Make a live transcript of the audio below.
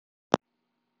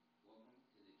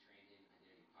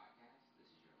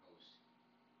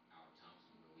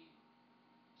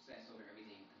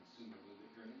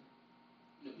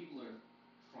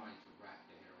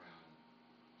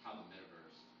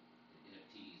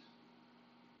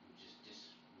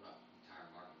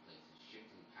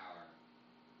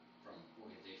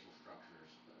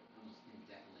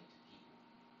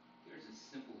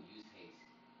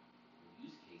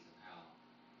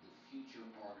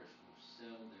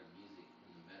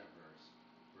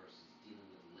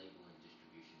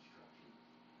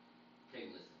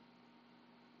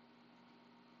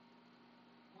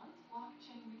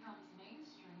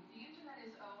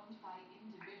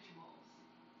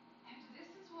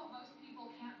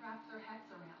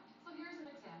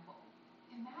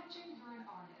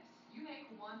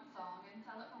one song and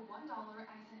sell it for $1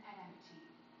 as an NFT.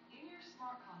 In your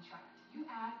smart contract, you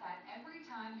add that every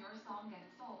time your song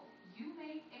gets sold, you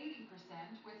make 80%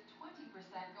 with 20%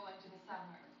 going to the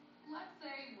seller. Let's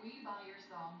say we buy your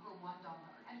song for $1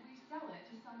 and we sell it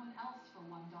to someone else for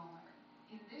 $1.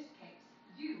 In this case,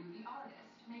 you, the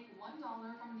artist, make $1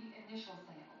 from the initial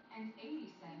sale and 80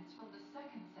 cents from the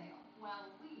second sale, while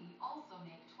we also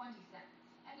make 20 cents.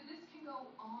 And this can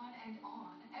go on and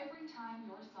on. Every time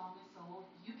your song is sold,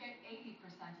 you get 80%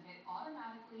 of it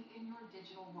automatically in your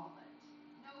digital wallet.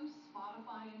 No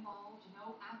Spotify involved,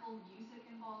 no Apple Music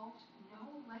involved,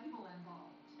 no label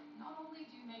involved. Not only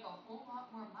do you make a whole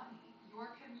lot more money,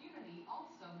 your community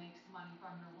also makes money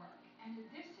from your work. And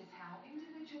this is how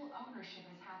individual ownership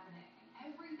is happening.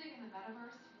 Everything in the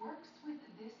metaverse works